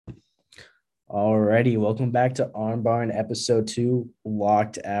Alrighty, welcome back to Arm Barn episode 2,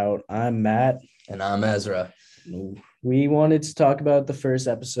 Locked Out. I'm Matt. And I'm Ezra. We wanted to talk about the first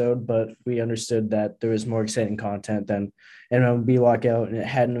episode, but we understood that there was more exciting content than MLB Lockout, and it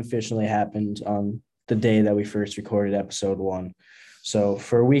hadn't officially happened on the day that we first recorded episode 1. So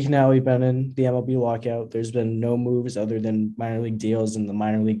for a week now, we've been in the MLB Lockout. There's been no moves other than minor league deals and the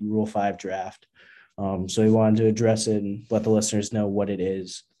minor league Rule 5 draft. So we wanted to address it and let the listeners know what it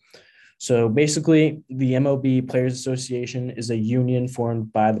is. So basically, the MLB Players Association is a union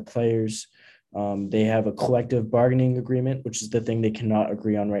formed by the players. They have a collective bargaining agreement, which is the thing they cannot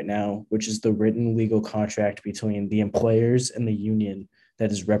agree on right now, which is the written legal contract between the employers and the union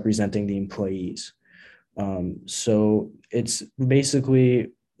that is representing the employees. So it's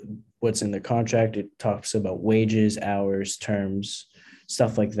basically what's in the contract. It talks about wages, hours, terms,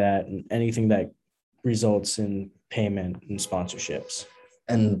 stuff like that, and anything that results in payment and sponsorships.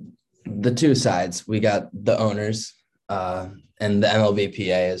 And the two sides, we got the owners and the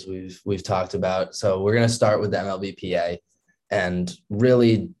MLBPA, as we've talked about. So we're going to start with the MLBPA and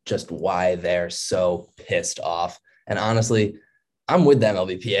really just why they're so pissed off. And honestly, I'm with the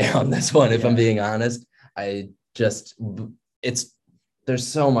MLBPA on this one, if I'm being honest. There's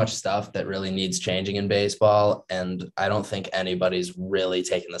so much stuff that really needs changing in baseball, and I don't think anybody's really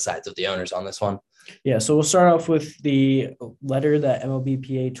taking the sides of the owners on this one. Yeah, so we'll start off with the letter that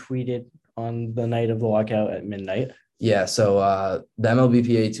MLBPA tweeted on the night of the lockout at midnight. Yeah, so the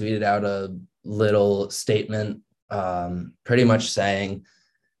MLBPA tweeted out a little statement pretty much saying,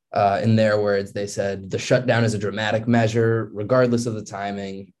 in their words, they said, the shutdown is a dramatic measure, regardless of the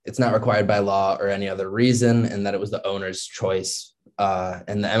timing. It's not required by law or any other reason, and that it was the owner's choice.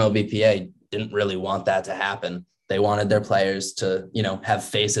 And the MLBPA didn't really want that to happen. They wanted their players to, have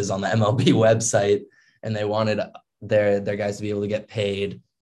faces on the MLB website, and they wanted their guys to be able to get paid,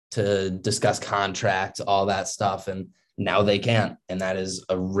 to discuss contracts, all that stuff. And now they can't. And that is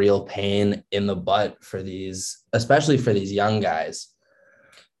a real pain in the butt for especially for these young guys.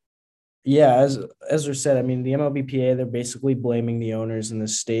 Yeah, as Ezra said, I mean, the MLBPA, they're basically blaming the owners in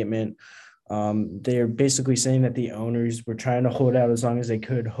this statement. They're basically saying that the owners were trying to hold out as long as they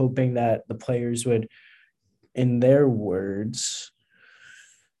could, hoping that the players would, in their words,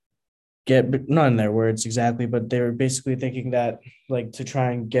 not in their words exactly, but they were basically thinking that, like, to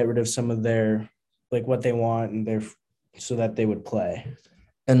try and get rid of some of their, like, what they want and so that they would play.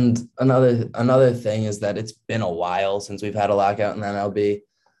 And another thing is that it's been a while since we've had a lockout in the MLB.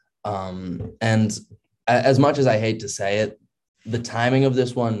 And as much as I hate to say it, the timing of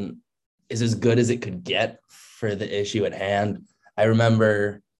this one is as good as it could get for the issue at hand. I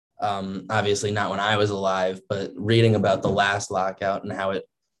remember, obviously not when I was alive, but reading about the last lockout and how it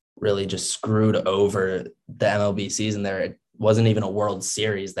really just screwed over the MLB season there. It wasn't even a World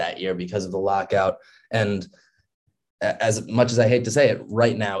Series that year because of the lockout. And as much as I hate to say it,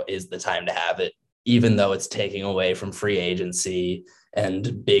 right now is the time to have it, even though it's taking away from free agency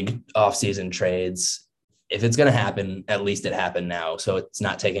and big offseason trades. If it's going to happen, at least it happened now. So it's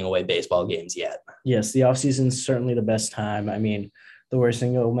not taking away baseball games yet. Yes, the offseason is certainly the best time. I mean, the worst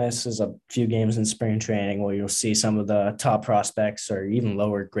thing you'll miss is a few games in spring training where you'll see some of the top prospects or even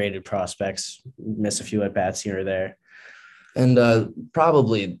lower graded prospects miss a few at-bats here or there. And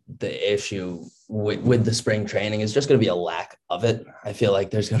probably the issue with the spring training is just going to be a lack of it. I feel like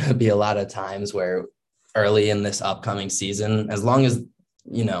there's going to be a lot of times where early in this upcoming season, as long as,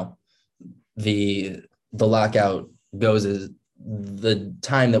 the lockout goes as the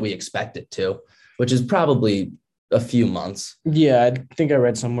time that we expect it to, which is probably a few months. Yeah, I think I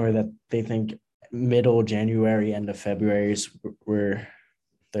read somewhere that they think middle January, end of February is where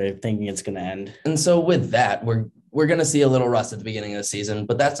they're thinking it's going to end. And so with that, we're going to see a little rust at the beginning of the season,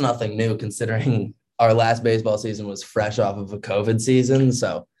 but that's nothing new considering our last baseball season was fresh off of a COVID season.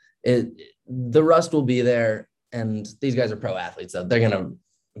 So the rust will be there, and these guys are pro athletes, so they're going to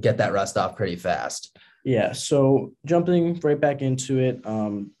get that rust off pretty fast. Yeah, so jumping right back into it,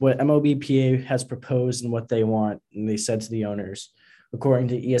 what MLBPA has proposed and what they want, and they said to the owners, according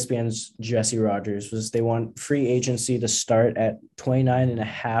to ESPN's Jesse Rogers, was they want free agency to start at 29 and a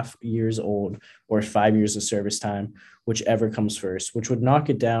half years old or 5 years of service time, whichever comes first, which would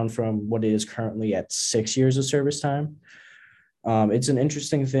knock it down from what it is currently at 6 years of service time. It's an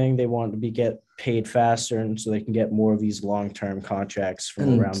interesting thing. They want to get paid faster, and so they can get more of these long-term contracts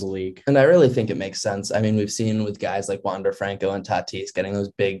from around the league. And I really think it makes sense. I mean, we've seen with guys like Wander Franco and Tatis getting those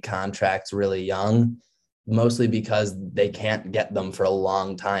big contracts really young, mostly because they can't get them for a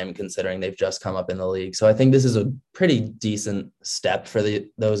long time, considering they've just come up in the league. So I think this is a pretty decent step for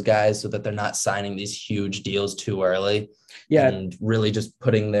those guys so that they're not signing these huge deals too early. Yeah. And really just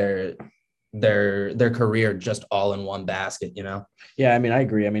putting their their career just all in one basket, you know? Yeah, I mean, I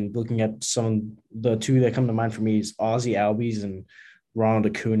agree. I mean, looking at the two that come to mind for me is Ozzy Albies and Ronald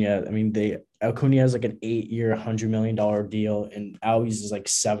Acuna. I mean, Acuna has like an 8-year, $100 million deal, and Albies is like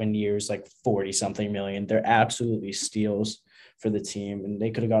 7 years, like 40 something million. They're absolutely steals for the team, and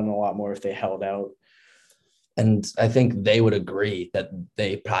they could have gotten a lot more if they held out. And I think they would agree that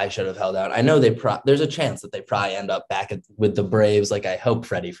they probably should have held out. I know there's a chance that they probably end up back with the Braves. Like I hope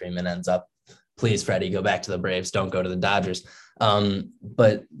Freddie Freeman ends up. Please, Freddie, go back to the Braves. Don't go to the Dodgers.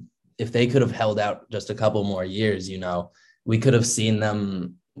 But if they could have held out just a couple more years, you know, we could have seen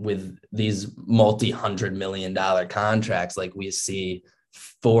them with these multi-$100 million contracts like we see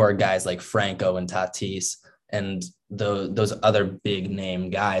for guys like Franco and Tatis and those other big name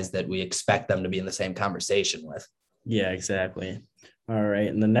guys that we expect them to be in the same conversation with. Yeah, exactly. All right.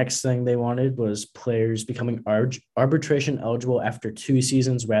 And the next thing they wanted was players becoming arbitration eligible after 2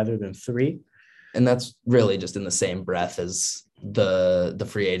 seasons rather than 3. And that's really just in the same breath as the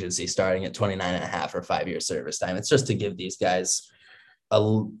free agency starting at 29 and a half or 5-year service time. It's just to give these guys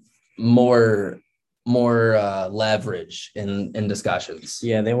a more leverage in discussions.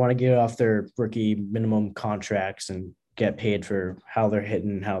 Yeah, they want to get off their rookie minimum contracts and get paid for how they're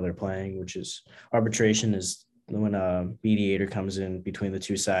hitting, how they're playing, which is arbitration is when a mediator comes in between the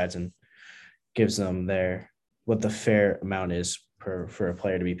two sides and gives them what the fair amount is for a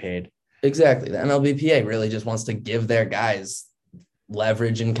player to be paid. Exactly. The MLBPA really just wants to give their guys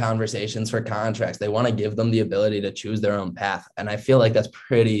leverage in conversations for contracts. They want to give them the ability to choose their own path. And I feel like that's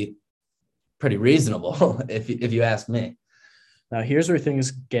pretty reasonable if you ask me. Now, here's where things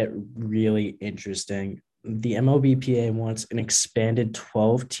get really interesting. The MLBPA wants an expanded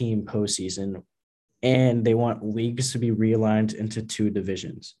 12-team postseason, and they want leagues to be realigned into 2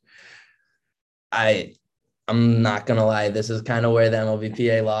 divisions. I'm not going to lie. This is kind of where the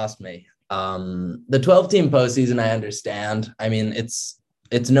MLBPA lost me. The 12-team postseason, I understand. I mean, it's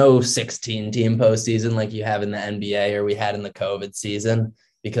no 16-team postseason like you have in the NBA or we had in the COVID season,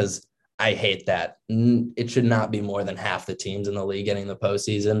 because I hate that. It should not be more than half the teams in the league getting the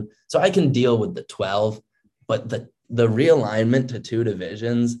postseason. So I can deal with the 12, but the realignment to 2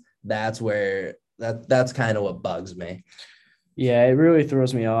 divisions, that's kind of what bugs me. Yeah, it really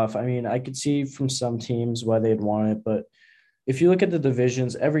throws me off. I mean, I could see from some teams why they'd want it, but if you look at the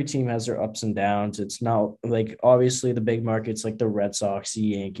divisions, every team has their ups and downs. It's not like obviously the big markets like the Red Sox, the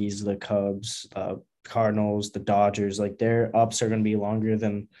Yankees, the Cubs, Cardinals, the Dodgers, like their ups are going to be longer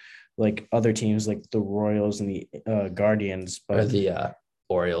than like other teams like the Royals and the Guardians. Or the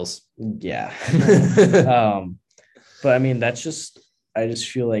Orioles. Yeah. But I mean, I just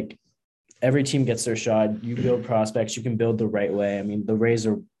feel like every team gets their shot. You build prospects, you can build the right way. I mean, the Rays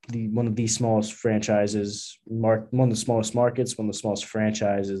are one of the smallest franchises, one of the smallest markets, one of the smallest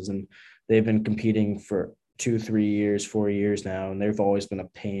franchises, and they've been competing for 2, 3 years, 4 years now, and they've always been a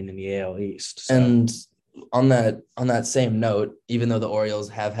pain in the AL East. So. And on that same note, even though the Orioles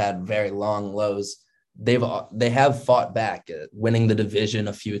have had very long lows, they have fought back at winning the division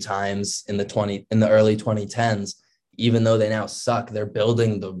a few times in the early 2010s. Even though they now suck, they're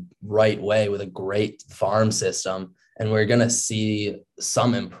building the right way with a great farm system. And we're going to see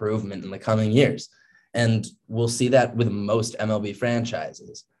some improvement in the coming years. And we'll see that with most MLB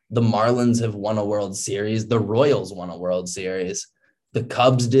franchises. The Marlins have won a World Series. The Royals won a World Series. The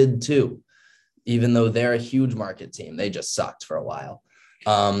Cubs did too, even though they're a huge market team. They just sucked for a while.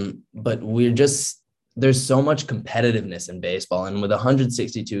 But there's so much competitiveness in baseball. And with a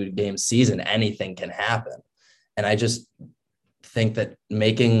 162-game season, anything can happen. And I just think that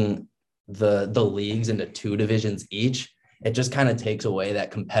making the leagues into 2 divisions each, it just kind of takes away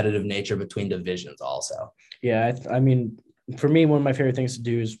that competitive nature between divisions also. Yeah, I mean, for me, one of my favorite things to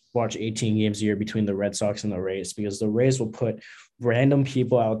do is watch 18 games a year between the Red Sox and the Rays, because the Rays will put random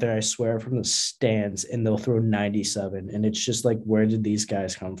people out there, I swear, from the stands, and they'll throw 97. And it's just like, where did these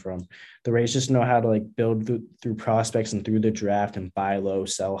guys come from? The Rays just know how to like build through prospects and through the draft and buy low,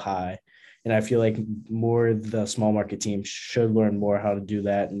 sell high. And I feel like the small market teams should learn more how to do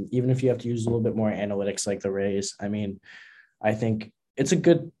that. And even if you have to use a little bit more analytics like the Rays, I mean, I think it's a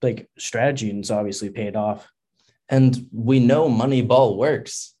good like strategy, and it's obviously paid off. And we know Moneyball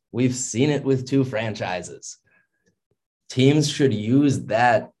works. We've seen it with 2 franchises. Teams should use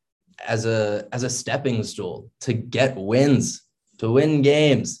that as a stepping stool to get wins, to win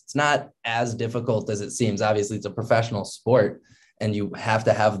games. It's not as difficult as it seems. Obviously, it's a professional sport, and you have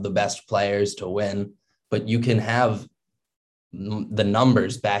to have the best players to win, but you can have the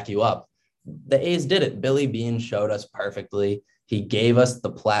numbers back you up. The A's did it. Billy Beane showed us perfectly. He gave us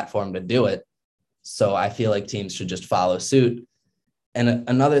the platform to do it. So I feel like teams should just follow suit. And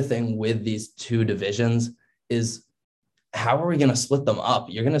another thing with these two divisions is, how are we going to split them up?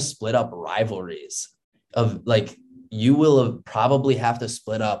 You're going to split up rivalries of like, you will probably have to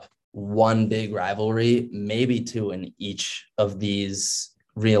split up one big rivalry, maybe two in each of these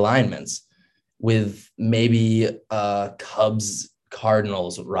realignments, with maybe Cubs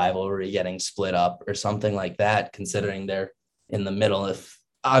Cardinals rivalry getting split up or something like that, considering they're in the middle. If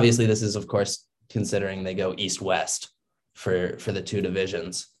obviously this is, of course, considering they go east-west for the two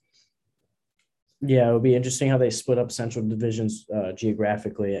divisions. Yeah, it would be interesting how they split up central divisions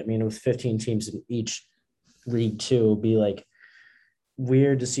geographically. I mean, with 15 teams in each league too, it would be like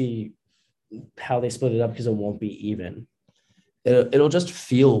weird to see how they split it up because it won't be even. It'll just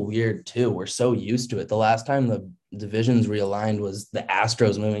feel weird too. We're so used to it. The last time the divisions realigned was the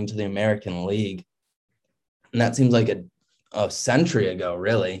Astros moving to the American League. And that seems like a century ago,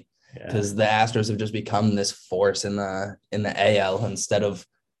 really, because the Astros have just become this force in the AL instead of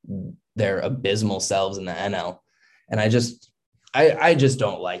their abysmal selves in the NL. And I just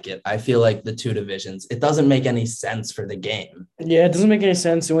don't like it. I feel like the two divisions, it doesn't make any sense for the game. Yeah, it doesn't make any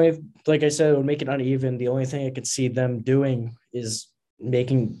sense. The only, like I said, it would make it uneven. The only thing I could see them doing is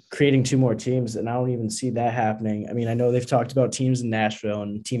creating two more teams, and I don't even see that happening. I mean, I know they've talked about teams in Nashville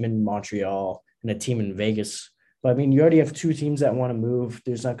and a team in Montreal and a team in Vegas, but I mean, you already have two teams that want to move.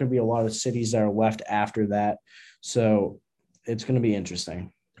 There's not going to be a lot of cities that are left after that, so it's going to be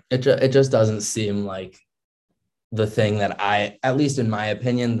interesting. It just doesn't seem like the thing that at least in my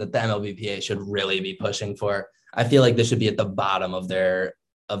opinion, that the MLBPA should really be pushing for. I feel like this should be at the bottom of their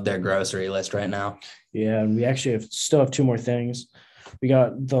grocery list right now. Yeah, and we actually still have two more things. We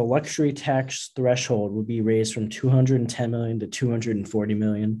got the luxury tax threshold will be raised from 210 million to 240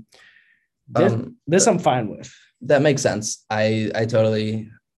 million. This I'm fine with. That makes sense. I totally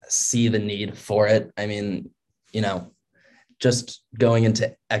see the need for it. I mean, just going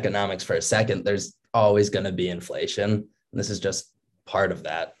into economics for a second, there's always going to be inflation. And this is just part of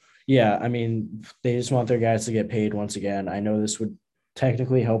that. Yeah, I mean, they just want their guys to get paid once again. I know this would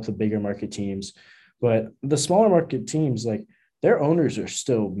technically help the bigger market teams, but the smaller market teams, like their owners are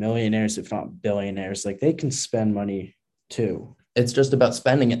still millionaires, if not billionaires. Like they can spend money too. It's just about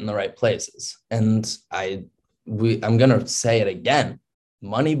spending it in the right places. And I'm going to say it again.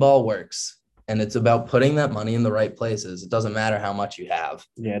 Moneyball works. And it's about putting that money in the right places. It doesn't matter how much you have.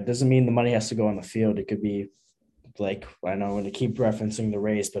 Yeah, it doesn't mean the money has to go on the field. It could be like, I know I'm going to keep referencing the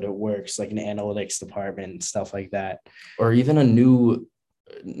race, but it works, like an analytics department and stuff like that. Or even a new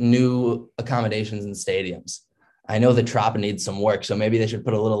accommodations in stadiums. I know the Trop needs some work, so maybe they should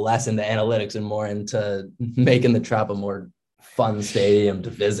put a little less into analytics and more into making the Trop a more fun stadium to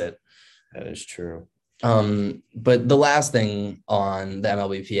visit. That is true. But the last thing on the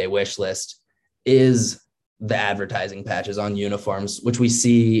MLBPA wish list is the advertising patches on uniforms, which we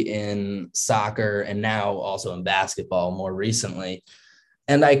see in soccer and now also in basketball more recently.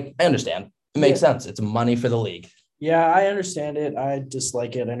 And I understand. It makes sense. It's money for the league. Yeah, I understand it. I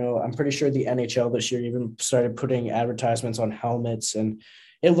dislike it. I'm pretty sure the NHL this year even started putting advertisements on helmets, and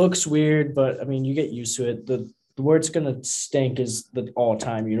it looks weird, but I mean, you get used to it. The where it's going to stink is the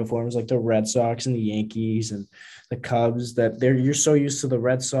all-time uniforms, like the Red Sox and the Yankees and the Cubs, you're so used to the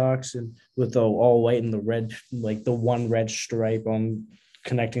Red Sox and with the all white and the red, like the one red stripe on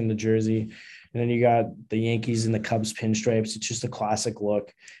connecting the jersey. And then you got the Yankees and the Cubs pinstripes. It's just a classic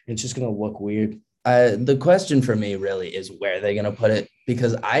look. It's just going to look weird. The question for me really is where they're going to put it,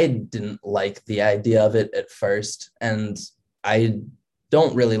 because I didn't like the idea of it at first, and I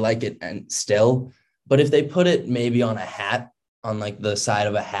don't really like it and still. But if they put it maybe on a hat, on like the side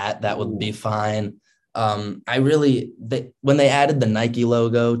of a hat, that would be fine. When they added the Nike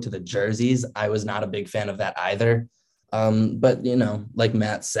logo to the jerseys, I was not a big fan of that either. But, like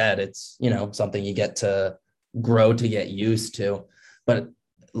Matt said, it's, something you get to grow to get used to. But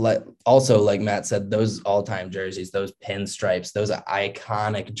like Matt said, those all-time jerseys, those pinstripes, those are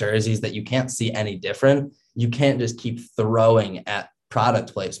iconic jerseys that you can't see any different. You can't just keep throwing at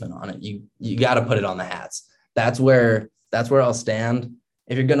product placement on it. You got to put it on the hats. That's where I'll stand.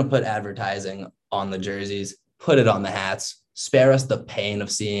 If you're going to put advertising on the jerseys, put it on the hats. Spare us the pain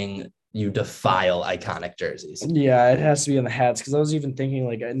of seeing you defile iconic jerseys. Yeah, it has to be on the hats, because I was even thinking,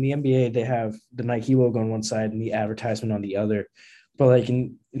 like, in the NBA they have the Nike logo on one side and the advertisement on the other, but like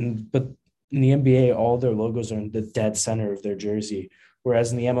in the NBA all their logos are in the dead center of their jersey,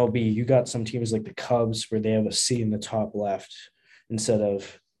 whereas in the MLB you got some teams like the Cubs where they have a C in the top left and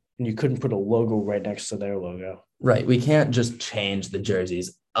you couldn't put a logo right next to their logo. Right. We can't just change the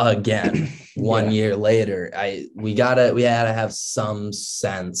jerseys again 1 year later. We gotta have some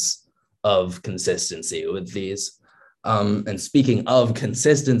sense of consistency with these. And speaking of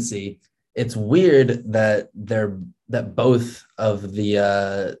consistency, it's weird that both of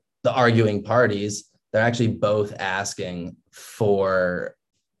the arguing parties, they're actually both asking for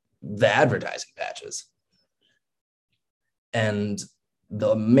the advertising patches. And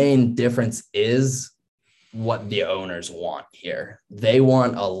the main difference is what the owners want here. They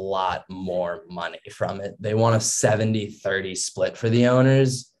want a lot more money from it. They want a 70-30 split for the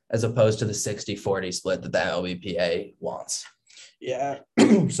owners as opposed to the 60-40 split that the LBPA wants. Yeah.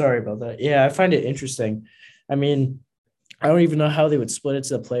 Sorry about that. Yeah, I find it interesting. I mean, I don't even know how they would split it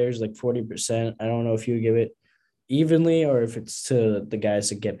to the players, like 40%. I don't know if you would give it evenly or if it's to the guys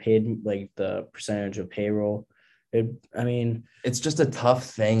that get paid, like the percentage of payroll. I mean, it's just a tough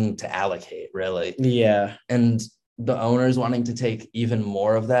thing to allocate, really. Yeah. And the owners wanting to take even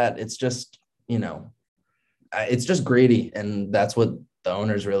more of that, it's just, it's just greedy. And that's what the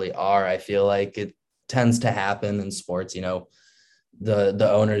owners really are. I feel like it tends to happen in sports. The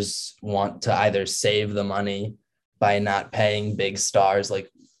owners want to either save the money by not paying big stars, like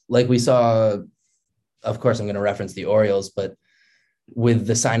we saw. Of course, I'm going to reference the Orioles, but with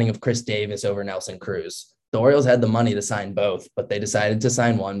the signing of Chris Davis over Nelson Cruz, the Orioles had the money to sign both, but they decided to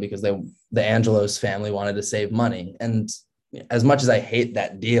sign one because the Angelos family wanted to save money. And as much as I hate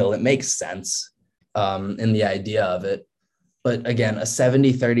that deal, it makes sense in the idea of it. But again, a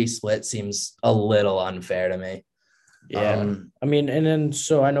 70-30 split seems a little unfair to me. Yeah. I mean, and then,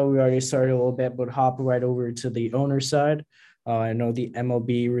 so I know we already started a little bit, but hop right over to the owner side. I know the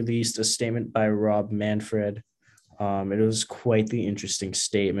MLB released a statement by Rob Manfred. It was quite the interesting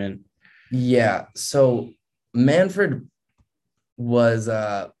statement. Yeah. So Manfred was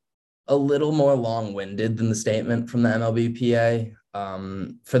a little more long-winded than the statement from the MLBPA.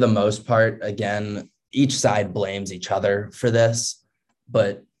 For the most part, again, each side blames each other for this,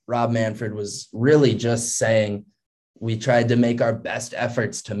 but Rob Manfred was really just saying, we tried to make our best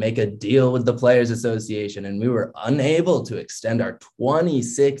efforts to make a deal with the Players Association, and we were unable to extend our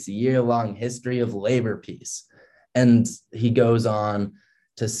 26-year-long history of labor peace. And he goes on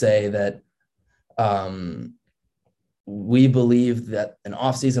to say that we believe that an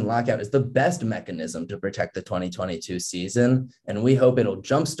off-season lockout is the best mechanism to protect the 2022 season, and we hope it'll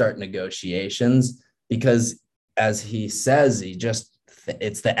jumpstart negotiations because, as he says,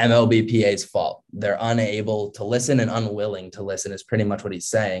 it's the MLBPA's fault. They're unable to listen and unwilling to listen is pretty much what he's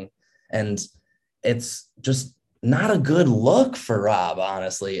saying. And it's just not a good look for Rob,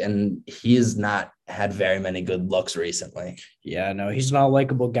 honestly. And he has not had very many good looks recently. Yeah, no, he's not a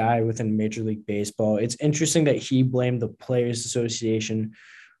likable guy within Major League Baseball. It's interesting that he blamed the Players Association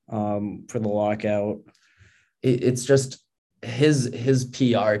for the lockout. It's just his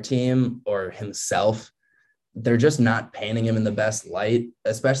PR team or himself, they're just not painting him in the best light,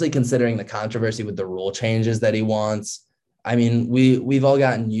 especially considering the controversy with the rule changes that he wants. I mean, we've all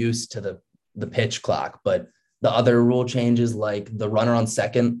gotten used to the pitch clock, but the other rule changes, like the runner on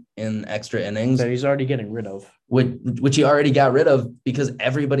second in extra innings, that he's already getting rid of, which he already got rid of because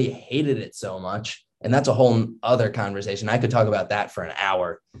everybody hated it so much. And that's a whole other conversation. I could talk about that for an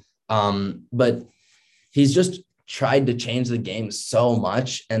hour. But he's just tried to change the game so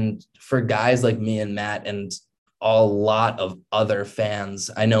much. And for guys like me and Matt and a lot of other fans,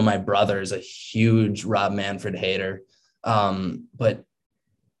 I know my brother is a huge Rob Manfred hater, but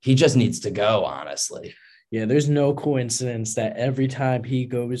he just needs to go, honestly. Yeah, there's no coincidence that every time he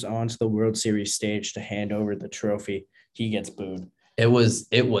goes onto the World Series stage to hand over the trophy, he gets booed. It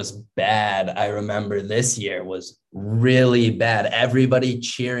was bad. I remember this year was really bad. Everybody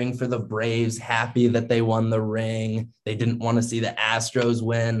cheering for the Braves, happy that they won the ring. They didn't want to see the Astros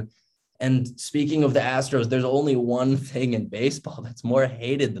win. And speaking of the Astros, there's only one thing in baseball that's more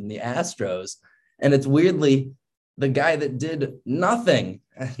hated than the Astros. And it's weirdly the guy that did nothing.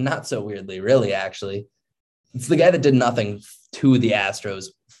 Not so weirdly, really, actually. It's the guy that did nothing to the Astros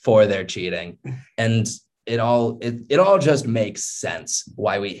for their cheating. And it all just makes sense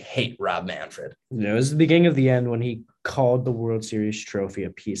why we hate Rob Manfred. It was the beginning of the end when he called the World Series trophy a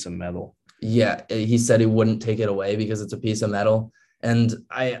piece of metal. Yeah, he said he wouldn't take it away because it's a piece of metal. And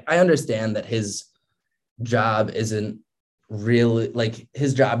I understand that his job isn't really, like,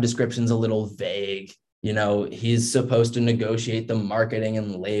 his job description's a little vague. He's supposed to negotiate the marketing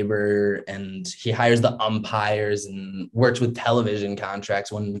and labor, and he hires the umpires and works with television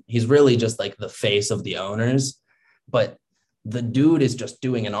contracts when he's really just like the face of the owners. But the dude is just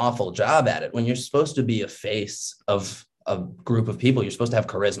doing an awful job at it. When you're supposed to be a face of a group of people, you're supposed to have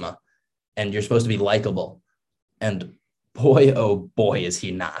charisma and you're supposed to be likable. And boy, oh boy, is he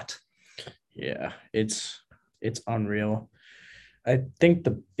not. Yeah, it's unreal. I think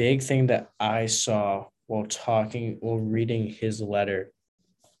the big thing that I saw while reading his letter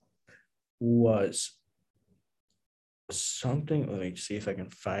was something. Let me see if I can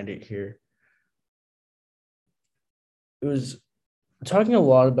find it here. It was talking a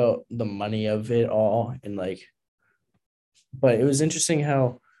lot about the money of it all and like, but it was interesting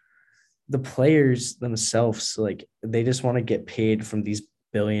how the players themselves, like, they just want to get paid from these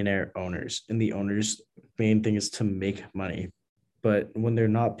billionaire owners, and the owners' main thing is to make money. But when they're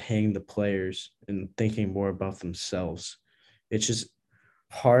not paying the players and thinking more about themselves, it's just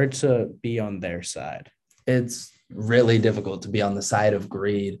hard to be on their side. It's really difficult to be on the side of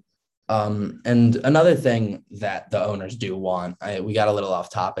greed. And another thing that the owners do want, we got a little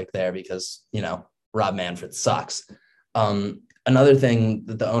off topic there because, Rob Manfred sucks. Another thing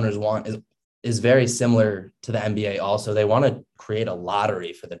that the owners want is very similar to the NBA also. They want to create a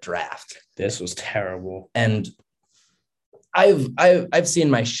lottery for the draft. This was terrible. And I've seen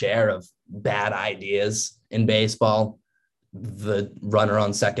my share of bad ideas in baseball. The runner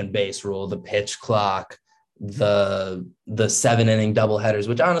on second base rule, the pitch clock, the 7-inning doubleheaders,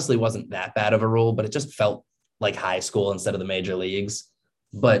 which honestly wasn't that bad of a rule, but it just felt like high school instead of the major leagues.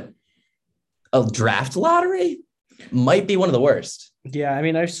 But a draft lottery might be one of the worst. Yeah, I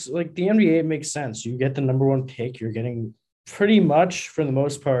mean, I like the NBA. It makes sense. You get the number one pick. You're getting pretty much, for the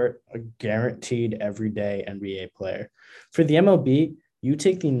most part, a guaranteed everyday NBA player. For the MLB, you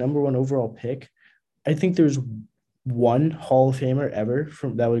take the number one overall pick. I think there's one Hall of Famer ever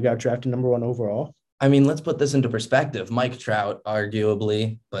from that would got drafted number one overall. I mean, let's put this into perspective. Mike Trout,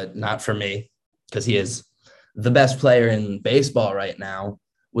 arguably, but not for me, because he is the best player in baseball right now,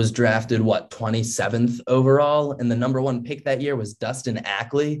 was drafted, 27th overall? And the number one pick that year was Dustin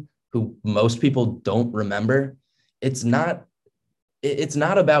Ackley, who most people don't remember. It's not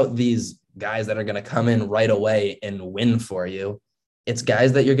about these guys that are going to come in right away and win for you. It's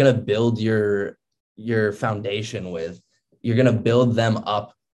guys that you're going to build your foundation with. You're going to build them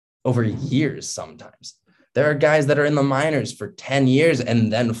up over years sometimes. There are guys that are in the minors for 10 years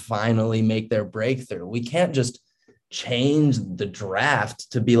and then finally make their breakthrough. We can't just change the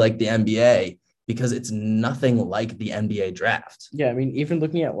draft to be like the NBA because it's nothing like the NBA draft. Yeah, I mean, even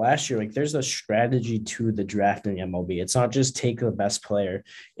looking at last year, like, there's a strategy to the draft in the MLB. It's not just take the best player.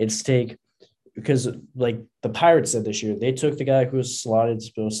 It's because like the Pirates said this year, they took the guy who was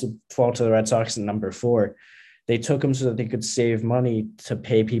supposed to fall to the Red Sox in number 4. They took him so that they could save money to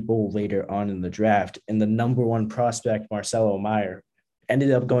pay people later on in the draft. And the number one prospect, Marcelo Meyer,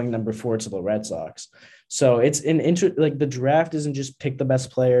 ended up going number 4 to the Red Sox. So it's like the draft isn't just pick the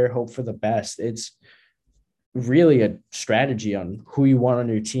best player, hope for the best. It's really a strategy on who you want on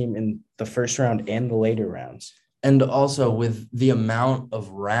your team in the first round and the later rounds. And also with the amount of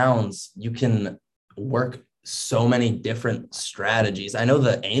rounds, you can work so many different strategies. I know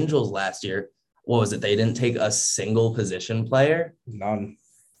the Angels last year, what was it? They didn't take a single position player. None.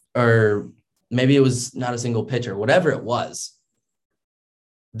 Or maybe it was not a single pitcher, whatever it was.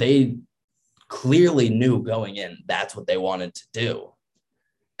 They clearly knew going in that's what they wanted to do.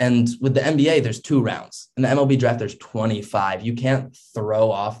 And with the NBA, there's 2 rounds. In the MLB draft, there's 25. You can't throw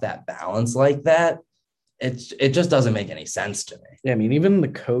off that balance like that. It just doesn't make any sense to me. Yeah, I mean, even in the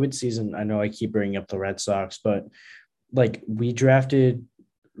COVID season, I know I keep bringing up the Red Sox, but like we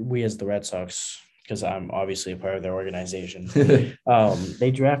as the Red Sox, because I'm obviously a part of their organization,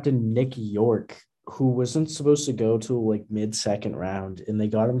 they drafted Nick York, who wasn't supposed to go to like mid-second round, and they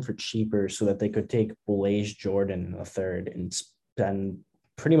got him for cheaper so that they could take Blaze Jordan in the 3rd and spend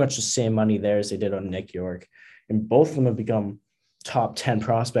pretty much the same money there as they did on Nick York. And both of them have become top 10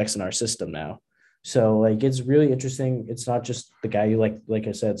 prospects in our system now. So like, it's really interesting. It's not just the guy you like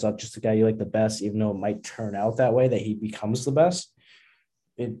I said, it's not just the guy you like the best, even though it might turn out that way that he becomes the best.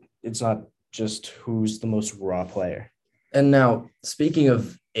 It's not just who's the most raw player. And now, speaking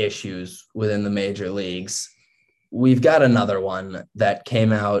of issues within the major leagues, we've got another one that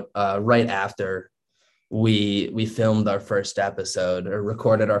came out right after we filmed our first episode or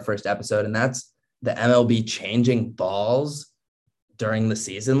recorded our first episode, and that's the MLB changing balls during the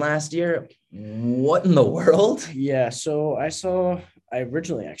season last year. What in the world? Yeah, so I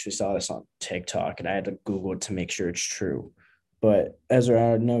originally actually saw this on TikTok, and I had to Google it to make sure it's true. But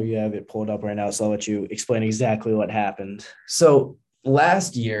Ezra, I know you have it pulled up right now, so I'll let you explain exactly what happened. So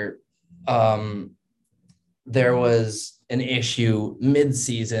last year, there was an issue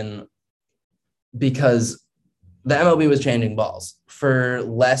mid-season because the MLB was changing balls for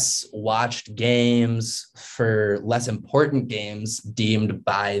less watched games, for less important games deemed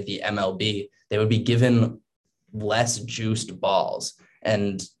by the MLB. They would be given less juiced balls.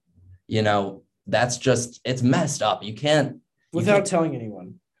 And, that's just, it's messed up. You can't. Without telling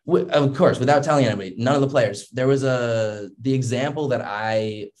anyone. Of course, without telling anybody, none of the players. There was the example that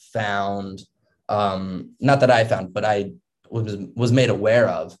I found, not that I found, but I was made aware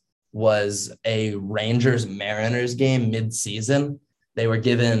of, was a Rangers Mariners game mid-season. They were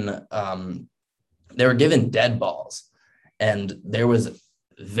given dead balls, and there was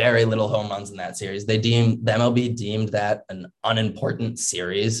very little home runs in that series. The MLB deemed that an unimportant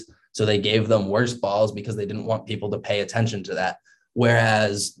series, so they gave them worse balls because they didn't want people to pay attention to that.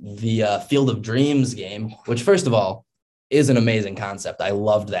 Whereas the Field of Dreams game, which first of all is an amazing concept. I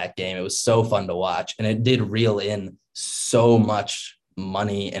loved that game. It was so fun to watch, and it did reel in so much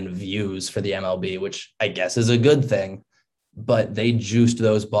money and views for the MLB, which I guess is a good thing, but they juiced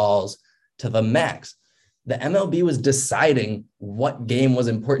those balls to the max. The MLB was deciding what game was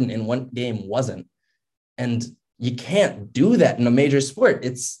important and what game wasn't. And you can't do that in a major sport.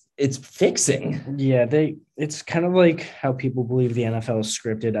 It's fixing. Yeah, it's kind of like how people believe the NFL is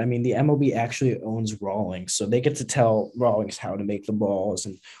scripted. I mean, the MLB actually owns Rawlings, so they get to tell Rawlings how to make the balls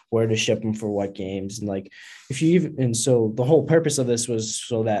and where to ship them for what games. And like, so the whole purpose of this was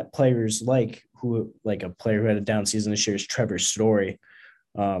so that players like a player who had a down season this year is Trevor Story.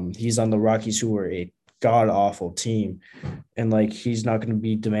 He's on the Rockies, who were a god awful team, and like he's not going to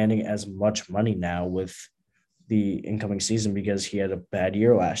be demanding as much money now with the incoming season because he had a bad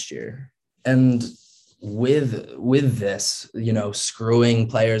year last year. And with this, screwing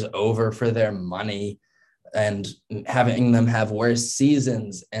players over for their money and having them have worse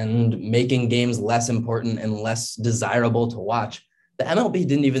seasons and making games less important and less desirable to watch, the MLB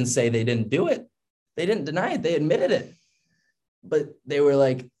didn't even say they didn't do it. They didn't deny it. They admitted it. But they were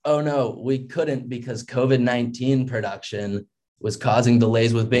like, oh no, we couldn't because COVID-19 production was causing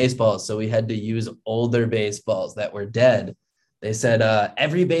delays with baseballs. So we had to use older baseballs that were dead. They said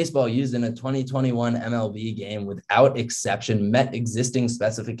every baseball used in a 2021 MLB game without exception met existing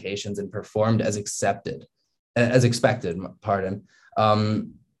specifications and performed as expected. And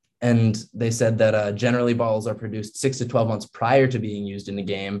they said that generally balls are produced 6 to 12 months prior to being used in a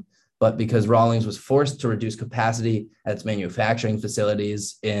game. But because Rawlings was forced to reduce capacity at its manufacturing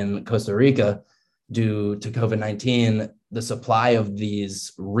facilities in Costa Rica due to COVID-19, the supply of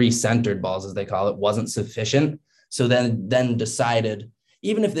these recentered balls, as they call it, wasn't sufficient. So then decided,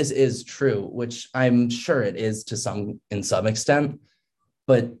 even if this is true, which I'm sure it is in some extent,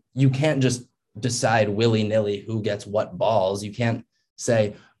 but you can't just decide willy-nilly who gets what balls. You can't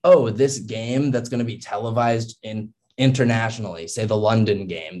say, oh, this game that's going to be televised internationally, say the London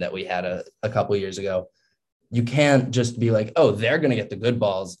game that we had a couple years ago, you can't just be like, oh, they're going to get the good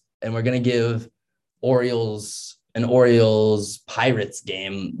balls and we're going to give Orioles Pirates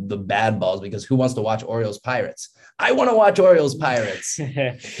game the bad balls, because who wants to watch Orioles Pirates? I want to watch Orioles Pirates.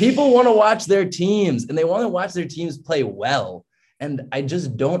 People want to watch their teams and they want to watch their teams play well. And I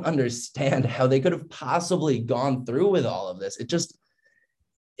just don't understand how they could have possibly gone through with all of this.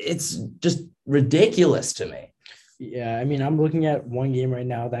 It's just ridiculous to me. Yeah, I mean, I'm looking at one game right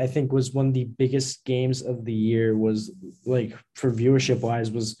now that I think was one of the biggest games of the year, was like for viewership wise,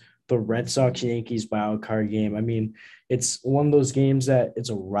 was the Red Sox Yankees wild card game. I mean, it's one of those games that it's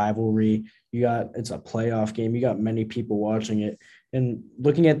a rivalry. It's a playoff game. You got many people watching it, and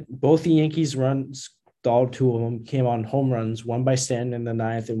looking at both the Yankees runs, all two of them came on home runs, one by Stanton in the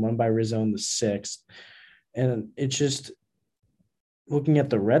 9th and one by Rizzo in the 6th. And it's just looking at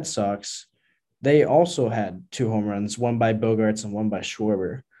the Red Sox, they also had 2 home runs, one by Bogarts and one by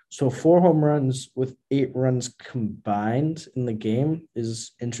Schwarber. So 4 home runs with 8 runs combined in the game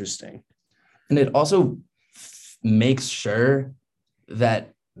is interesting. And it also makes sure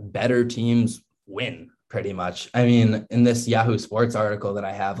that better teams win, pretty much. I mean, in this Yahoo Sports article that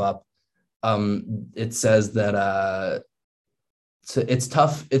I have up, it says that it's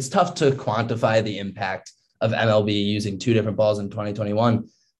tough to quantify the impact of MLB using 2 different balls in 2021.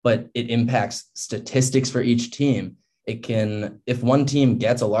 But it impacts statistics for each team. If one team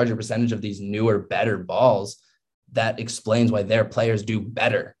gets a larger percentage of these newer, better balls, that explains why their players do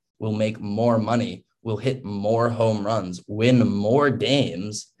better, will make more money, will hit more home runs, win more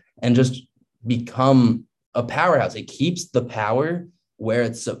games, and just become a powerhouse. It keeps the power where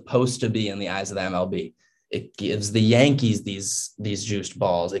it's supposed to be in the eyes of the MLB. It gives the Yankees these juiced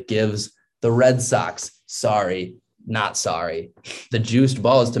balls. It gives the Red Sox, not sorry, the juiced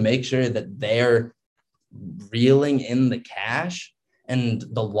balls to make sure that they're reeling in the cash. And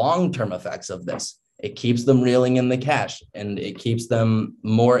the long-term effects of this, it keeps them reeling in the cash and it keeps them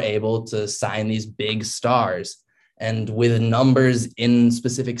more able to sign these big stars. And with numbers in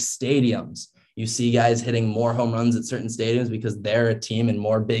specific stadiums, you see guys hitting more home runs at certain stadiums because they're a team in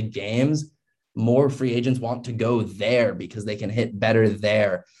more big games. more free agents want to go there because they can hit better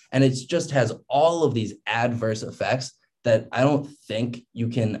there. And it just has all of these adverse effects that I don't think you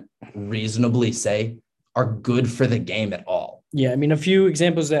can reasonably say are good for the game at all. Yeah, I mean, a few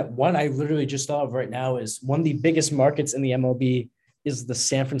examples that one I literally just thought of right now is one of the biggest markets in the MLB is the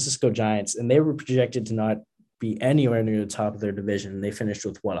San Francisco Giants, and they were projected to not be anywhere near the top of their division. They finished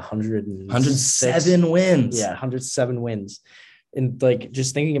with what, 107 wins. Yeah, 107 wins. And like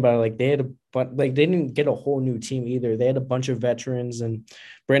just thinking about it, like they had but like they didn't get a whole new team either. They had a bunch of veterans and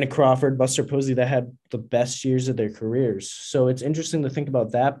Brandon Crawford, Buster Posey that had the best years of their careers. So it's interesting to think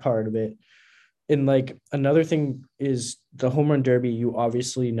about that part of it. And like another thing is the home run derby. You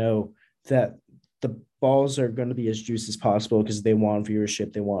obviously know that the balls are going to be as juicy as possible because they want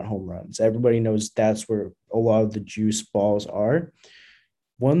viewership, they want home runs. Everybody knows that's where a lot of the juice balls are.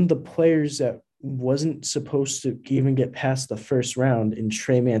 One of the players that wasn't supposed to even get past the first round in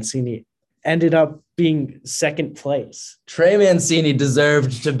Trey Mancini ended up being second place. Trey Mancini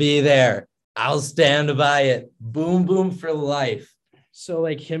deserved to be there. I'll stand by it. Boom, boom for life. So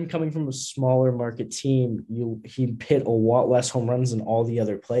like him coming from a smaller market team, he hit a lot less home runs than all the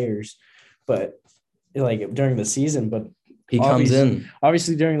other players, but like during the season, but he comes in.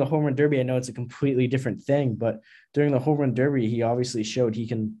 Obviously during the home run derby, I know it's a completely different thing, but during the home run derby, he obviously showed he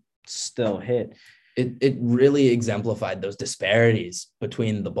can still hit. It really exemplified those disparities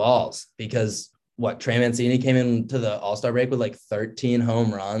between the balls because Trey Mancini came into the All-Star break with like 13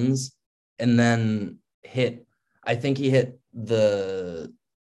 home runs and then I think he hit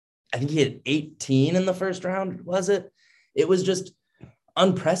 18 in the first round, was it? It was just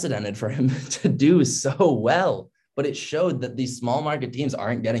unprecedented for him to do so well. But it showed that these small market teams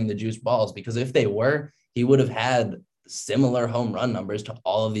aren't getting the juice balls because if they were, he would have had similar home run numbers to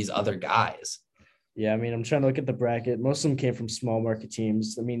all of these other guys. Yeah, I mean, I'm trying to look at the bracket. Most of them came from small market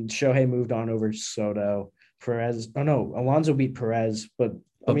teams. I mean, Shohei moved on over Soto. Perez. Oh no, Alonso beat Perez, but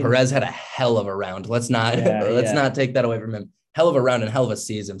Perez had a hell of a round. Let's not take that away from him. Hell of a round and hell of a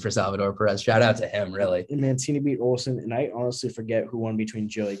season for Salvador Perez. Shout out to him, really. Mancini beat Olsen, and I honestly forget who won between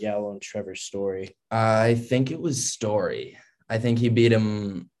Joey Gallo and Trevor Story. I think it was Story. I think he beat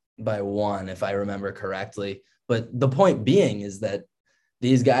him by 1, if I remember correctly. But the point being is that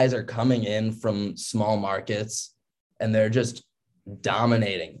these guys are coming in from small markets, and they're just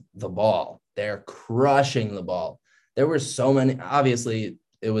dominating the ball. They're crushing the ball. There were so many. Obviously,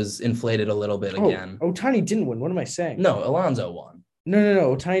 it was inflated a little bit again. Ohtani didn't win. What am I saying? No, Alonso won.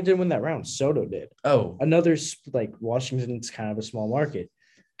 No. Ohtani didn't win that round. Soto did. Oh. Another, like, Washington's kind of a small market.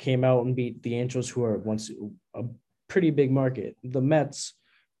 Came out and beat the Angels, who are once a pretty big market. The Mets,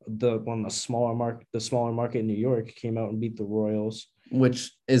 the smaller market in New York, came out and beat the Royals.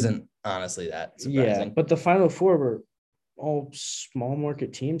 Which isn't honestly that surprising. Yeah, but the Final Four were all small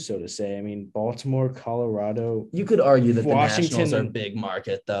market teams, so to say. I mean, Baltimore, Colorado. You could argue that Washington, the Nationals are big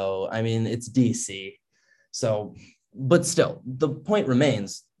market, though. I mean, it's DC. So, but still, the point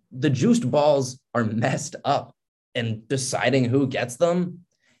remains, the juiced balls are messed up, and deciding who gets them,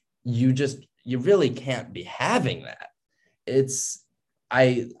 you really can't be having that.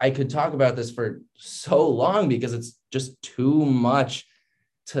 I could talk about this for so long because it's just too much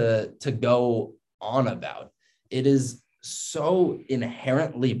to go on about. It is so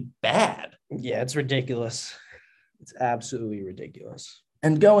inherently bad. Yeah, it's ridiculous. It's absolutely ridiculous.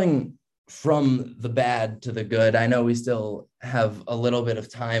 And going from the bad to the good, I know we still have a little bit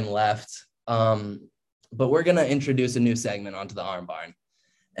of time left, but we're going to introduce a new segment onto the Arm Barn.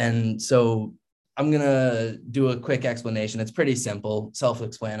 And so I'm going to do a quick explanation. It's pretty simple,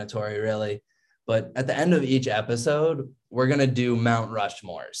 self-explanatory, really. But at the end of each episode, we're going to do Mount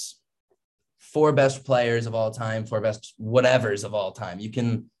Rushmores. 4 best players of all time, 4 best whatevers of all time. You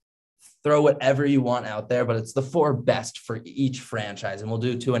can throw whatever you want out there, but it's the 4 best for each franchise. And we'll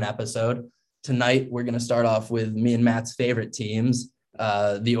do 2 an episode. Tonight, we're going to start off with me and Matt's favorite teams,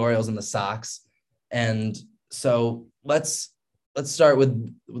 the Orioles and the Sox. And so let's start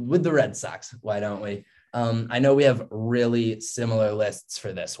with the Red Sox. Why don't we? I know we have really similar lists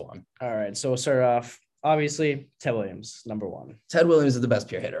for this one. All right. So we'll start off. Obviously, Ted Williams, number 1. Ted Williams is the best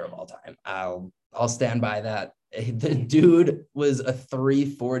pure hitter of all time. I'll stand by that. The dude was a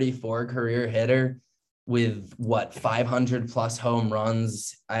 .344 career hitter with 500 plus home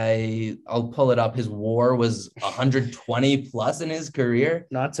runs. I'll pull it up. His WAR was 120 plus in his career.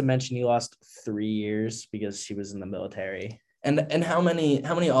 Not to mention he lost 3 years because he was in the military. And how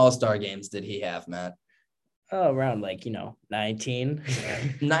many All-Star games did he have, Matt? Around 19.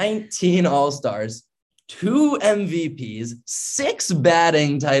 19 All-Stars. 2 MVPs, 6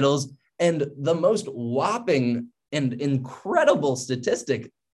 batting titles, and the most whopping and incredible statistic,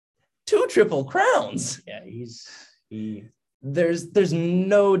 2 triple crowns. Yeah, There's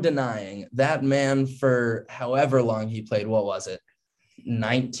no denying that man for however long he played. What was it?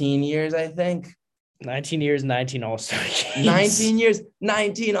 19 years, I think. 19 years, 19 All-Star games. 19 years,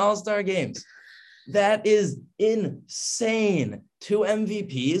 19 All-Star games. That is insane. 2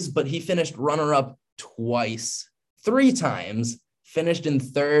 MVPs, but he finished runner-up twice, 3 times, finished in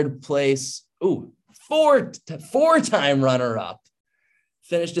 3rd place. Ooh, four-time runner-up.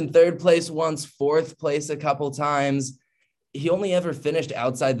 Finished in 3rd place once, 4th place a couple times. He only ever finished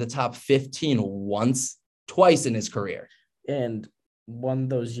outside the top 15 twice in his career. And one of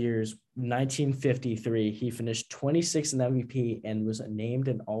those years, 1953, he finished 26th in MVP and was named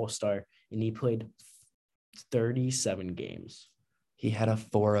an All-Star, and he played 37 games. He had a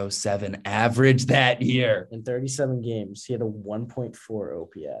 407 average that year. In 37 games, he had a 1.4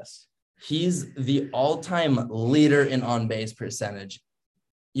 OPS. He's the all-time leader in on-base percentage.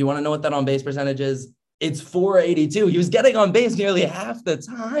 You want to know what that on-base percentage is? It's 482. He was getting on base nearly half the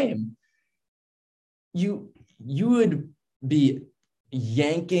time. You would be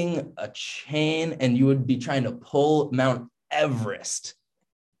yanking a chain and you would be trying to pull Mount Everest,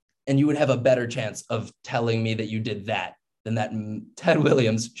 and you would have a better chance of telling me that you did that than that Ted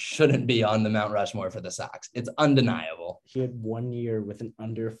Williams shouldn't be on the Mount Rushmore for the Sox. It's undeniable. He had 1 year with an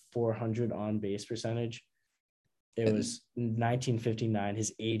under 400 on-base percentage. It was 1959,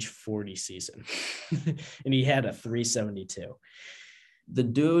 his age 40 season, and he had a 372. The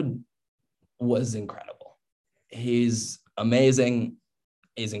dude was incredible. He's amazing.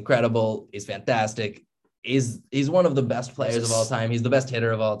 He's incredible. He's fantastic. He's one of the best players of all time. He's the best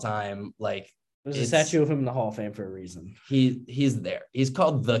hitter of all time. Like, there's a statue of him in the Hall of Fame for a reason. He's there. He's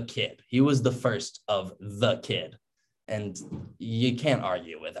called the Kid. He was the first of the Kid, and you can't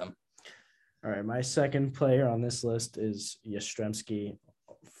argue with him. All right, my second player on this list is Yastrzemski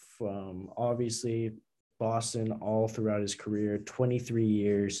from obviously Boston all throughout his career, 23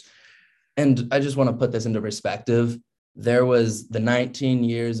 years. And I just want to put this into perspective. There was the 19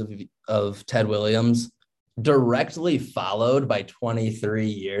 years of Ted Williams, directly followed by 23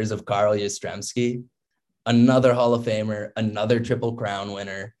 years of Carl Yastrzemski, another Hall of Famer, another Triple Crown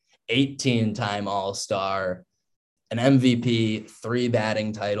winner, 18-time All-Star, an MVP, 3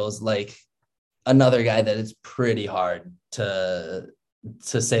 batting titles. Like, another guy that it's pretty hard to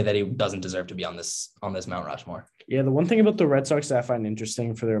say that he doesn't deserve to be on this Mount Rushmore. Yeah, the one thing about the Red Sox that I find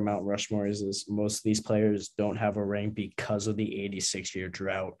interesting for their Mount Rushmore is most of these players don't have a ring because of the 86-year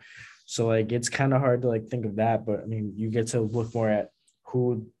drought. So, like, it's kind of hard to, like, think of that. But, I mean, you get to look more at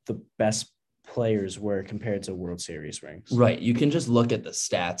who the best players were compared to World Series rings. Right. You can just look at the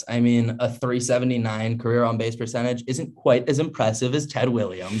stats. I mean, a 379 career on base percentage isn't quite as impressive as Ted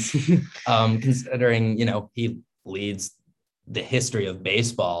Williams, considering, he leads the history of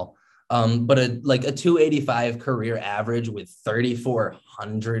baseball. But a 285 career average with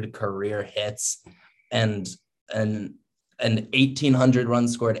 3,400 career hits and an 1,800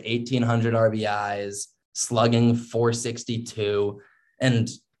 runs scored, 1,800 RBIs, slugging 462. And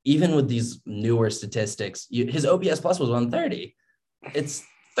even with these newer statistics, his OPS plus was 130. It's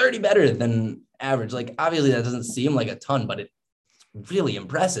 30 better than average. Like, obviously that doesn't seem like a ton, but it's really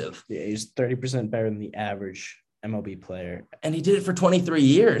impressive. Yeah, he's 30% better than the average MLB player. And he did it for 23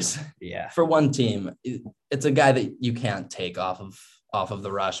 years. Yeah. For one team. It's a guy that you can't take off of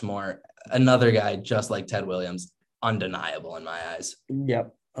the Rushmore. Another guy just like Ted Williams, undeniable in my eyes.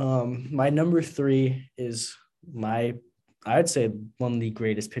 Yep. My number 3 is I'd say one of the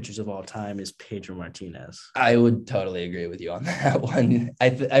greatest pitchers of all time is Pedro Martinez. I would totally agree with you on that one.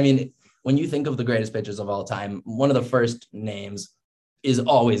 I mean, when you think of the greatest pitchers of all time, one of the first names is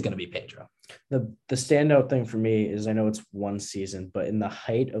always going to be Pedro. The standout thing for me is, I know it's one season, but in the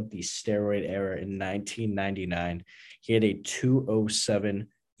height of the steroid era in 1999, he had a 2.07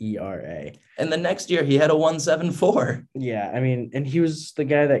 ERA. And the next year he had a 1.74. Yeah, I mean, and he was the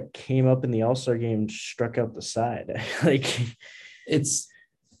guy that came up in the All-Star game, struck out the side.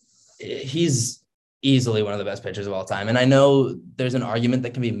 He's easily one of the best pitchers of all time. And I know there's an argument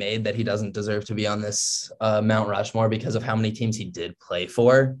that can be made that he doesn't deserve to be on this Mount Rushmore because of how many teams he did play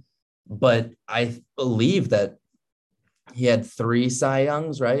for. But I believe that he had 3 Cy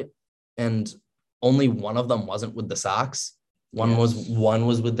Youngs, right? And only one of them wasn't with the Sox. One was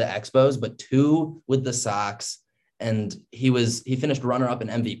with the Expos, but 2 with the Sox. And he finished runner-up in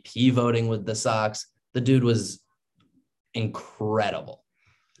MVP voting with the Sox. The dude was incredible.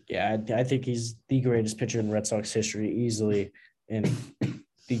 Yeah, I think he's the greatest pitcher in Red Sox history, easily, and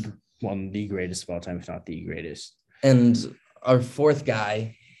one of the greatest of all time, if not the greatest. And our 4th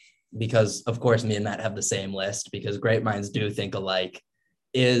guy, because of course me and Matt have the same list because great minds do think alike,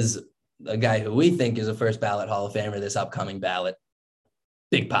 is a guy who we think is a first ballot Hall of Famer this upcoming ballot,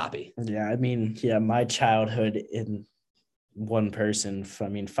 Big Papi. Yeah, I mean, yeah, my childhood in one person. I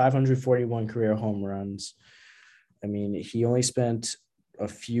mean, 541 career home runs. I mean, he only spent a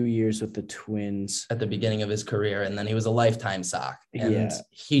few years with the Twins. At the beginning of his career, and then he was a lifetime Sox, and Yeah,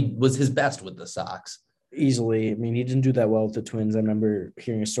 he was his best with the Sox. easily. I mean, he didn't do that well with the Twins. I remember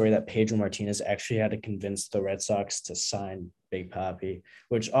hearing a story that Pedro Martinez actually had to convince the Red Sox to sign Big Papi,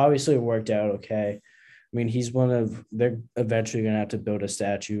 which obviously worked out okay. I mean, they're eventually going to have to build a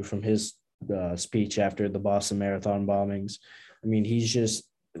statue from his speech after the Boston Marathon bombings. I mean, he's just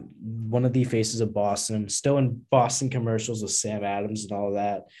one of the faces of Boston, still in Boston commercials with Sam Adams and all of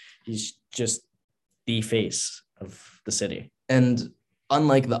that. He's just the face of the city. And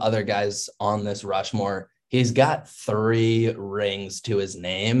unlike the other guys on this Rushmore, he's got 3 rings to his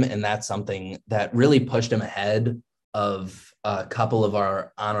name. And that's something that really pushed him ahead of a couple of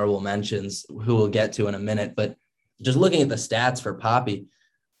our honorable mentions who we'll get to in a minute. But just looking at the stats for Papi,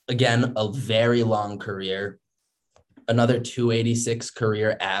 again, a very long career, another 286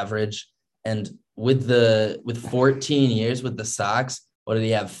 career average. And with 14 years with the Sox, what did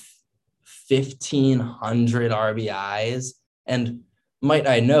he have? 1,500 RBIs. And might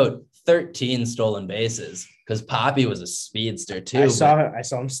I note, 13 stolen bases, because Papi was a speedster too. I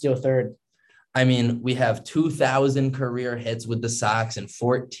saw him steal third. I mean, we have 2,000 career hits with the Sox in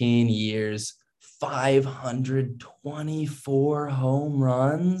 14 years, 524 home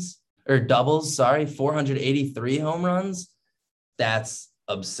runs or doubles, 483 home runs. That's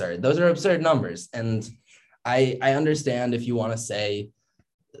absurd. Those are absurd numbers. And I understand if you want to say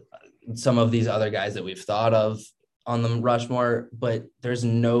some of these other guys that we've thought of on the Rushmore, but there's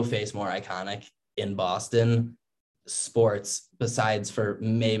no face more iconic in Boston sports besides for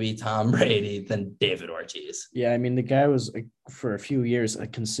maybe Tom Brady than David Ortiz. Yeah, I mean, the guy was for a few years a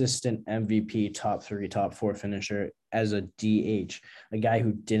consistent MVP, top 3, top 4 finisher as a DH, a guy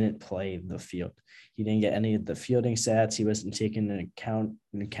who didn't play the field. He didn't get any of the fielding stats. He wasn't taken into account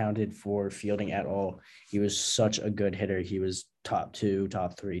and accounted for fielding at all. He was such a good hitter. He was top 2,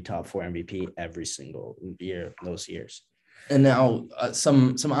 top 3, top 4 MVP every single year those years. And now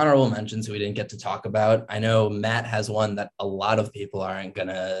some honorable mentions we didn't get to talk about. I know Matt has one that a lot of people aren't going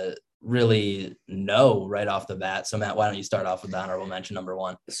to really know right off the bat. So Matt, why don't you start off with the honorable mention number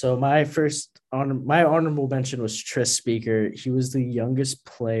 1? So my honorable mention was Tris Speaker. He was the youngest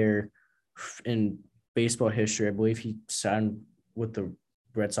player in baseball history. I believe he signed with the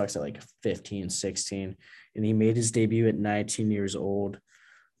Red Sox at like 15, 16, and he made his debut at 19 years old.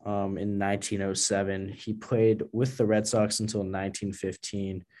 In 1907. He played with the Red Sox until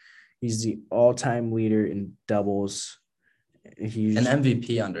 1915. He's the all-time leader in doubles. He's an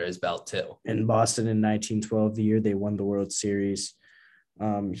MVP under his belt too. In Boston in 1912, the year they won the World Series.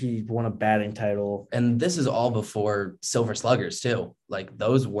 He won a batting title. And this is all before Silver Sluggers too. Like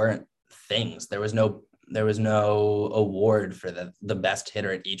those weren't things. There was no award for the best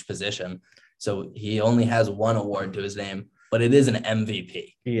hitter at each position. So he only has one award to his name, but it is an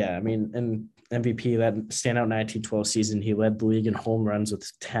MVP. Yeah, I mean, and MVP, that standout 1912 season, he led the league in home runs with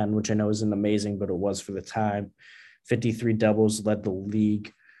 10, which I know isn't amazing, but it was for the time. 53 doubles, led the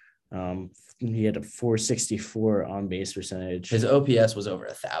league. He had a 464 on base percentage. His OPS was over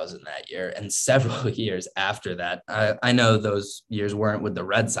 1,000 that year, and several years after that. I know those years weren't with the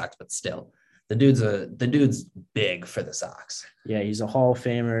Red Sox, but still, the dude's big for the Sox. Yeah, he's a Hall of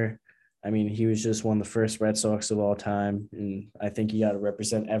Famer. I mean, he was just one of the first Red Sox of all time, and I think he got to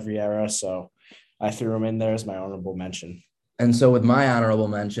represent every era. So I threw him in there as my honorable mention. And so with my honorable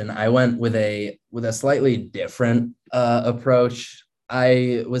mention, I went with a slightly different approach.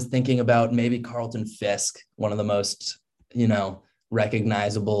 I was thinking about maybe Carlton Fisk, one of the most,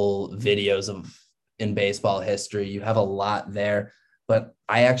 recognizable videos in baseball history. You have a lot there, but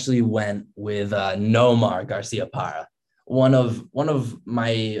I actually went with Nomar Garciaparra, one of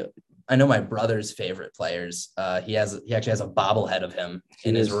my brother's favorite players. He actually has a bobblehead of him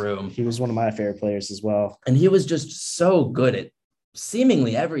in his room. He was one of my favorite players as well. And he was just so good at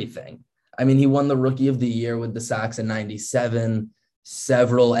seemingly everything. I mean, he won the Rookie of the Year with the Sox in 97,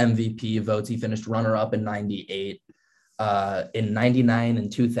 several MVP votes. He finished runner-up in 98. In 99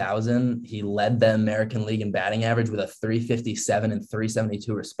 and 2000, he led the American League in batting average with a 357 and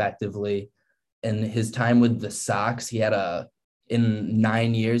 372 respectively. In his time with the Sox, in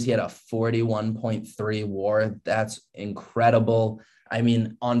 9 years, he had a 41.3 WAR. That's incredible. I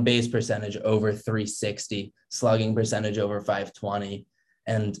mean, on base percentage over 360, slugging percentage over 520.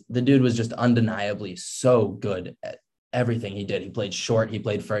 And the dude was just undeniably so good at everything he did. He played short, he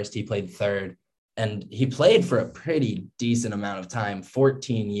played first, he played third. And he played for a pretty decent amount of time,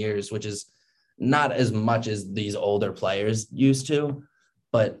 14 years, which is not as much as these older players used to,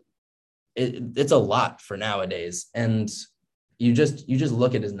 but it's a lot for nowadays. And you just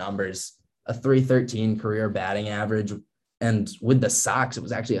look at his numbers, a 313 career batting average. And with the Sox, it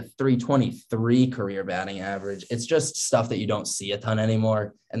was actually a 323 career batting average. It's just stuff that you don't see a ton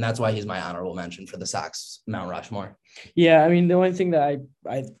anymore. And that's why he's my honorable mention for the Sox Mount Rushmore. Yeah, I mean, the only thing that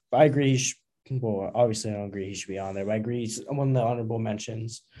I agree, well, obviously I don't agree he should be on there, but I agree he's one of the honorable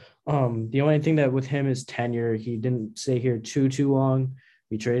mentions. The only thing that with him is tenure. He didn't stay here too long.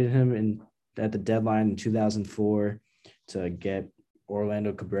 We traded him at the deadline in 2004 to get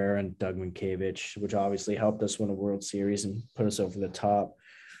Orlando Cabrera and Doug Mientkiewicz, which obviously helped us win a World Series and put us over the top.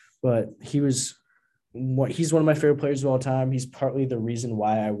 But he's one of my favorite players of all time. He's partly the reason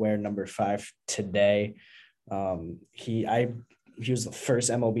why I wear number 5 today. He was the first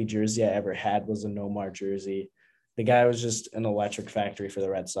MLB jersey I ever had, was a Nomar jersey. The guy was just an electric factory for the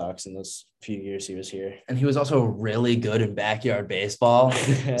Red Sox in those few years he was here. And he was also really good in backyard baseball.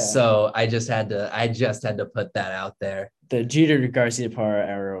 Yeah. So I just had to put that out there. The Jeter Garcia Parra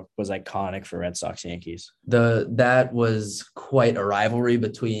era was iconic for Red Sox Yankees. That was quite a rivalry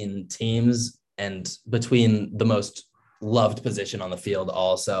between teams and between the most loved position on the field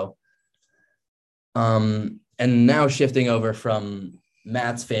also. And now shifting over from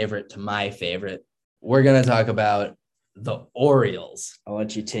Matt's favorite to my favorite, we're going to talk about the Orioles. I'll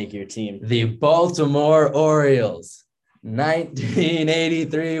let you take your team. The Baltimore Orioles,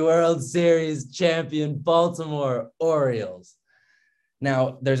 1983 World Series champion Baltimore Orioles.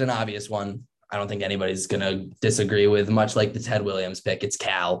 Now, there's an obvious one I don't think anybody's going to disagree with, much like the Ted Williams pick. It's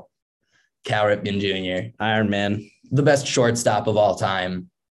Cal Ripken Jr., Iron Man, the best shortstop of all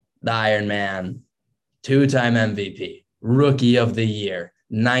time, the Iron Man, 2-time MVP, Rookie of the Year,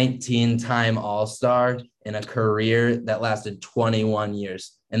 19-time All-Star in a career that lasted 21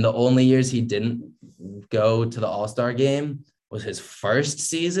 years. And the only years he didn't go to the All-Star game was his first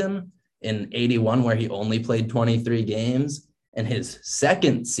season in 81, where he only played 23 games, and his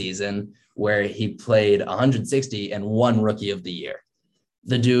second season where he played 160 and won Rookie of the Year.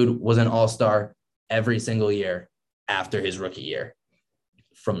 The dude was an All-Star every single year after his rookie year,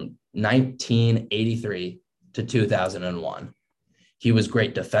 from 1983 to 2001. He was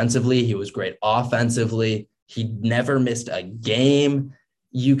great defensively. He was great offensively. He never missed a game.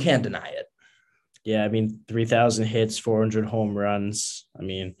 You can't deny it. Yeah, I mean, 3,000 hits, 400 home runs. I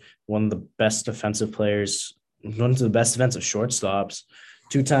mean, one of the best defensive players, one of the best defensive shortstops,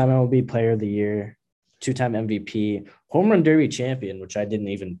 2-time MLB Player of the Year, 2-time MVP, home run derby champion, which I didn't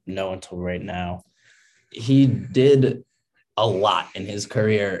even know until right now. He did a lot in his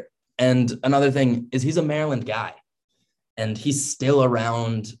career. And another thing is he's a Maryland guy, and he's still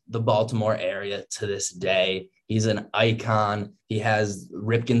around the Baltimore area to this day. He's an icon. He has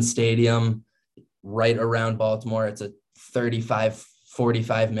Ripken Stadium right around Baltimore. It's a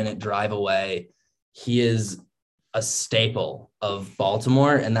 45-minute drive away. He is a staple of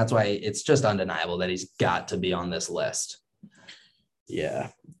Baltimore, and that's why it's just undeniable that he's got to be on this list. Yeah.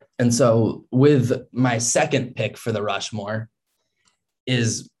 And so with my second pick for the Rushmore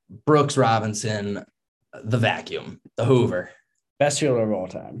is Brooks Robinson, the vacuum, the Hoover. Best fielder of all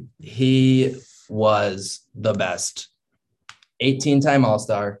time. He was the best. 18-time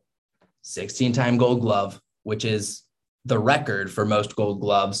All-Star, 16-time Gold Glove, which is the record for most Gold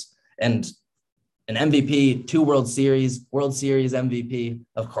Gloves, and an MVP, 2 World Series MVP,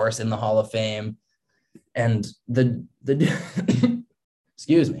 of course, in the Hall of Fame. And the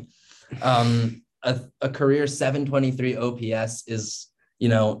excuse me, a career 723 OPS is,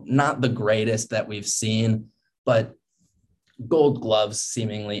 not the greatest that we've seen, but Gold Gloves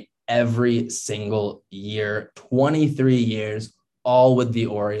seemingly every single year, 23 years, all with the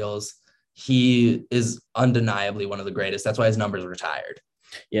Orioles. He is undeniably one of the greatest. That's why his number's retired.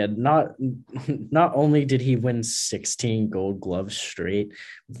 Yeah, not only did he win 16 Gold Gloves straight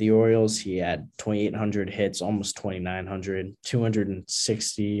with the Orioles, he had 2,800 hits, almost 2,900,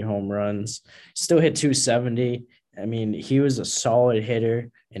 260 home runs, still hit 270. I mean, he was a solid hitter,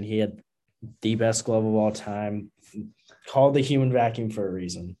 and he had the best glove of all time, called the human vacuum for a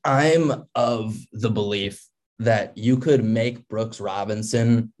reason. I'm of the belief that you could make Brooks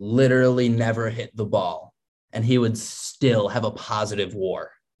Robinson literally never hit the ball, and he would still have a positive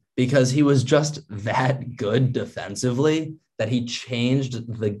WAR, because he was just that good defensively that he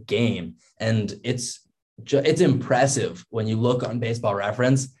changed the game. And it's impressive when you look on Baseball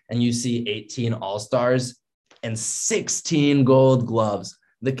Reference and you see 18 All-Stars and 16 Gold Gloves.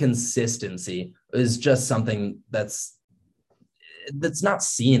 The consistency is just something that's not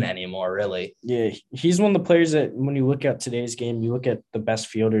seen anymore, really. Yeah, he's one of the players that when you look at today's game, you look at the best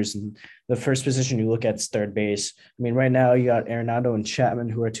fielders, and the first position you look at is third base. I mean, right now you got Arenado and Chapman,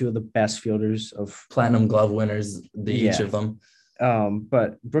 who are two of the best fielders of Platinum Glove winners, each of them.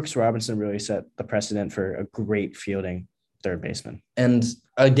 But Brooks Robinson really set the precedent for a great fielding third baseman. And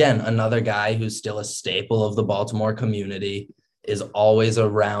again, another guy who's still a staple of the Baltimore community, is always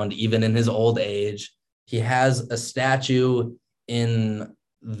around, even in his old age. He has a statue in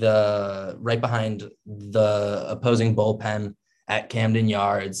the right behind the opposing bullpen at Camden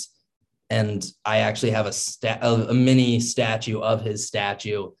Yards. And I actually have a mini statue of his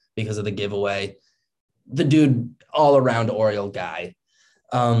statue because of the giveaway. The dude, all around Oriole guy.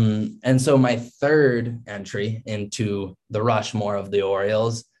 And so my third entry into the Rushmore of the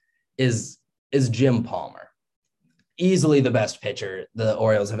Orioles is Jim Palmer. Easily the best pitcher the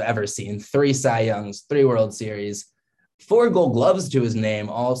Orioles have ever seen. 3 Cy Youngs, 3 World Series, 4 Gold Gloves to his name.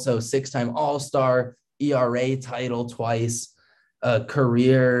 Also 6-time All-Star, ERA title twice, a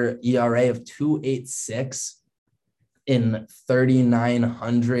career ERA of 2.86 in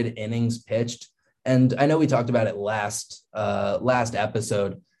 3,900 innings pitched. And I know we talked about it last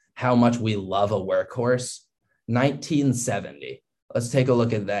episode, how much we love a workhorse. 1970. Let's take a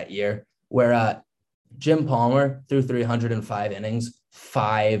look at that year where Jim Palmer threw 305 innings,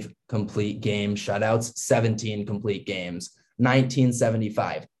 5 complete game shutouts, 17 complete games.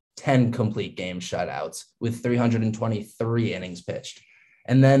 1975, 10 complete game shutouts with 323 innings pitched.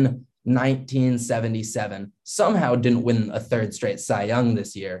 And then 1977 somehow didn't win a third straight Cy Young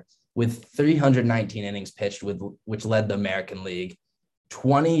this year with 319 innings pitched, which led the American League.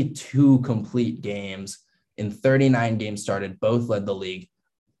 22 complete games in 39 games started, both led the league.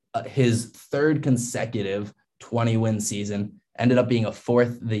 His third consecutive 20-win season, ended up being a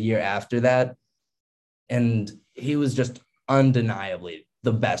 4th the year after that. And he was just undeniably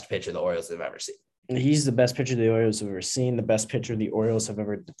the best pitcher the Orioles have ever seen. He's the best pitcher the Orioles have ever seen, the best pitcher the Orioles have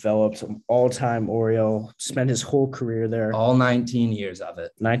ever developed, an all-time Oriole, spent his whole career there. All 19 years of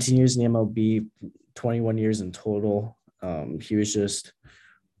it. 19 years in the MLB, 21 years in total. He was just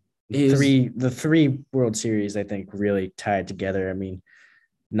the 3 World Series, I think, really tied together. I mean,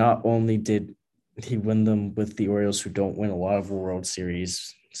 not only did he win them with the Orioles, who don't win a lot of World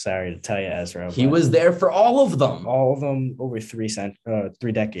Series. Sorry to tell you, Ezra. He was there for all of them. All of them over 3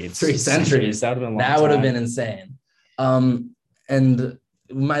 decades. 3 centuries. That would have been That would have been insane. And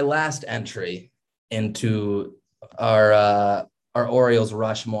my last entry into our Orioles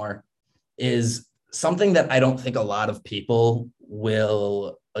Rushmore is something that I don't think a lot of people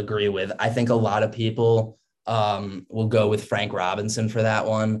will agree with. I think a lot of people will go with Frank Robinson for that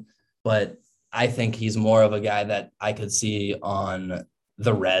one, but I think he's more of a guy that I could see on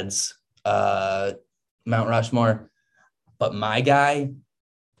the Reds, Mount Rushmore. But my guy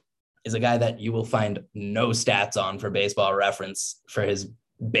is a guy that you will find no stats on for Baseball Reference for his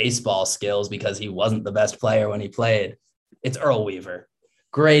baseball skills because he wasn't the best player when he played. It's Earl Weaver,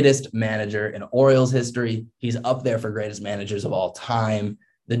 greatest manager in Orioles history. He's up there for greatest managers of all time.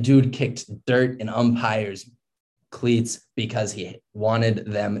 The dude kicked dirt in umpires' cleats because he wanted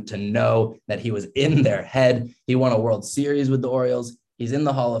them to know that he was in their head. He won a World Series with the Orioles. He's in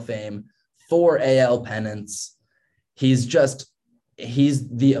the Hall of Fame, 4 AL pennants. He's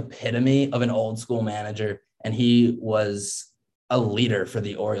the epitome of an old school manager, and he was a leader for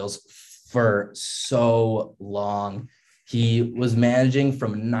the Orioles for so long. He was managing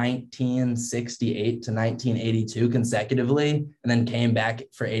from 1968 to 1982 consecutively, and then came back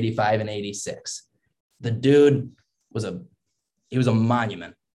for 85 and 86. The dude was a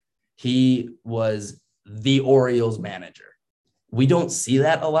monument. He was the Orioles manager. We don't see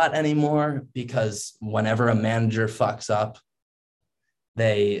that a lot anymore because whenever a manager fucks up,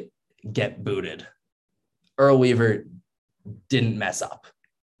 they get booted. Earl Weaver didn't mess up.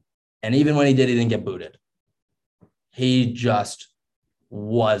 And even when he did, he didn't get booted. He just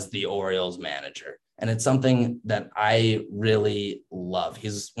was the Orioles manager. And it's something that I really love.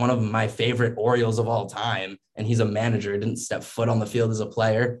 He's one of my favorite Orioles of all time. And he's a manager. He didn't step foot on the field as a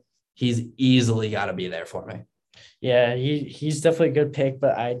player. He's easily got to be there for me. Yeah, he's definitely a good pick,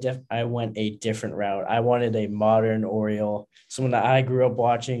 but I went a different route. I wanted a modern Oriole. Someone that I grew up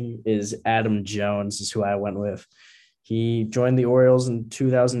watching is Adam Jones, is who I went with. He joined the Orioles in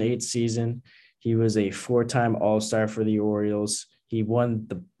 2008 season. He was a 4-time All-Star for the Orioles. He won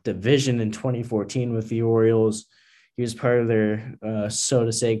the division in 2014 with the Orioles. He was part of their, so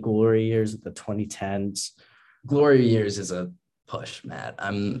to say, glory years of the 2010s. Glory years is a push, Matt.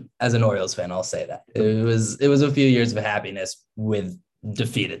 As an Orioles fan, I'll say that. It was a few years of happiness with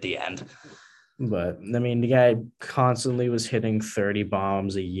defeat at the end. But I mean, the guy constantly was hitting 30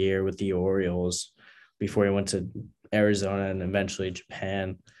 bombs a year with the Orioles before he went to Arizona and eventually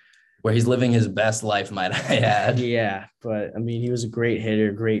Japan. Where he's living his best life, might I add. Yeah, but I mean, he was a great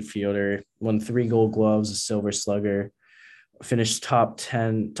hitter, great fielder, won 3 Gold Gloves, a Silver Slugger, finished top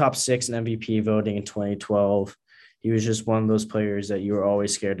 10, top 6 in MVP voting in 2012. He was just one of those players that you were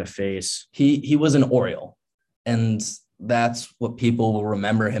always scared to face. He was an Oriole, and that's what people will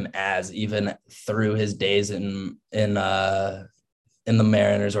remember him as, even through his days in the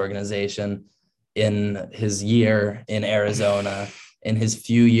Mariners organization, in his year in Arizona, in his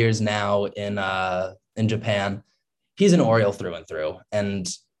few years now in Japan. He's an Oriole through and through, and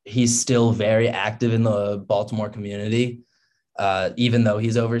he's still very active in the Baltimore community, even though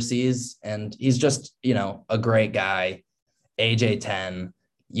he's overseas. And he's just, a great guy. AJ10,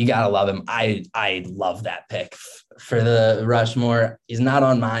 you gotta love him. I love that pick for the Rushmore. He's not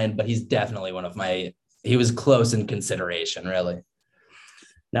on mine, but he's definitely one of my. He was close in consideration, really.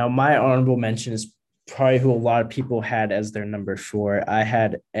 Now, my honorable mention is probably who a lot of people had as their number 4. I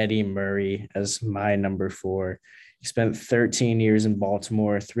had Eddie Murray as my number 4. He spent 13 years in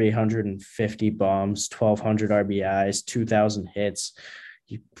Baltimore, 350 bombs, 1,200 RBIs, 2,000 hits.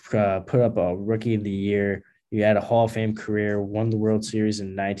 He put up a Rookie of the Year. He had a Hall of Fame career, won the World Series in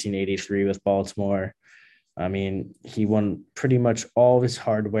 1983 with Baltimore. I mean, he won pretty much all of his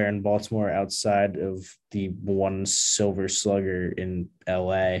hardware in Baltimore outside of the one Silver Slugger in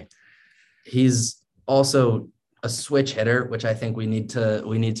LA. He's also a switch hitter, which I think we need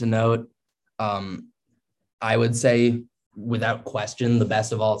to note. I would say without question the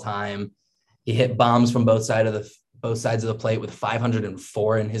best of all time. He hit bombs from both sides of the plate with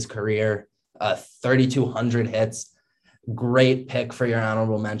 504 in his career, 3,200 hits. Great pick for your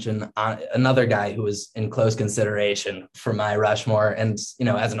honorable mention. Another guy who was in close consideration for my Rushmore. And,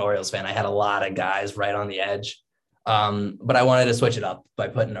 as an Orioles fan, I had a lot of guys right on the edge. But I wanted to switch it up by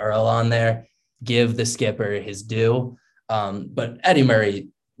putting Earl on there, give the skipper his due. But Eddie Murray,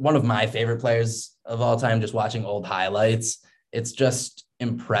 one of my favorite players of all time, just watching old highlights. It's just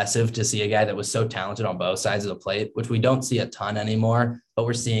impressive to see a guy that was so talented on both sides of the plate, which we don't see a ton anymore, but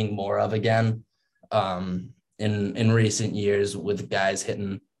we're seeing more of again. In recent years with guys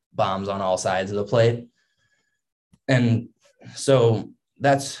hitting bombs on all sides of the plate. And so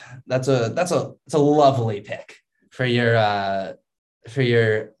that's a lovely pick for your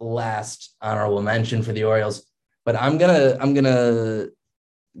last honorable mention for the Orioles. But I'm gonna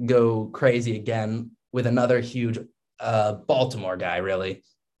go crazy again with another huge Baltimore guy, really.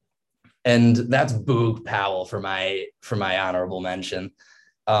 And that's Boog Powell for my honorable mention.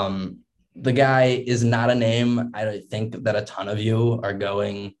 The guy is not a name I think that a ton of you are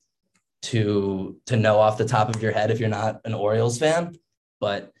going to know off the top of your head if you're not an Orioles fan,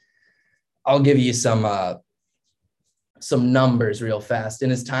 but I'll give you some numbers real fast. In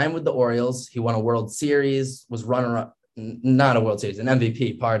his time with the Orioles, he won a World Series, was runner-up, not a World Series, an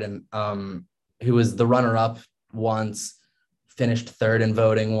MVP, pardon. He was the runner-up once, finished third in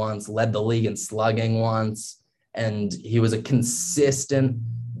voting once, led the league in slugging once, and he was a consistent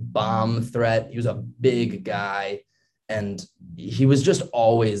bomb threat. He was a big guy, and he was just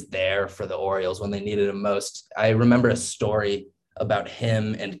always there for the Orioles when they needed him most. I remember a story about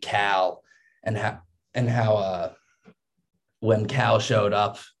him and Cal and how when Cal showed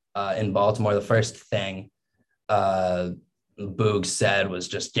up in Baltimore, the first thing Boog said was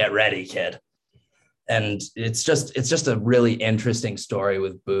just, "Get ready, kid." And it's just a really interesting story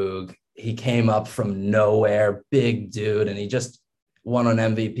with Boog. He came up from nowhere, big dude, and he just won an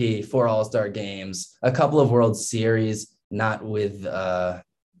MVP, 4 All-Star games, a couple of World Series, not with the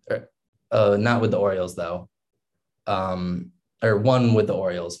Orioles though, or one with the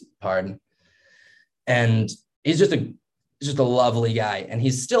Orioles, pardon. And he's just a lovely guy, and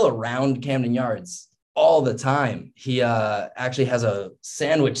he's still around Camden Yards all the time. He actually has a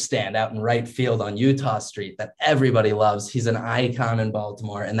sandwich stand out in right field on Utah Street that everybody loves. He's an icon in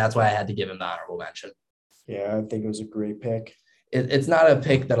Baltimore, and that's why I had to give him the honorable mention. Yeah, I think it was a great pick. It's not a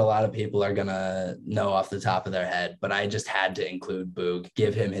pick that a lot of people are going to know off the top of their head, but I just had to include Boog,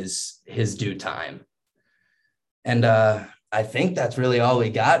 give him his due time. And I think that's really all we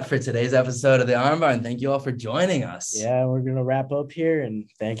got for today's episode of the Armbar. And thank you all for joining us. Yeah, we're going to wrap up here. And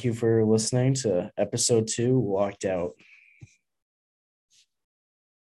thank you for listening to episode 2, Locked Out.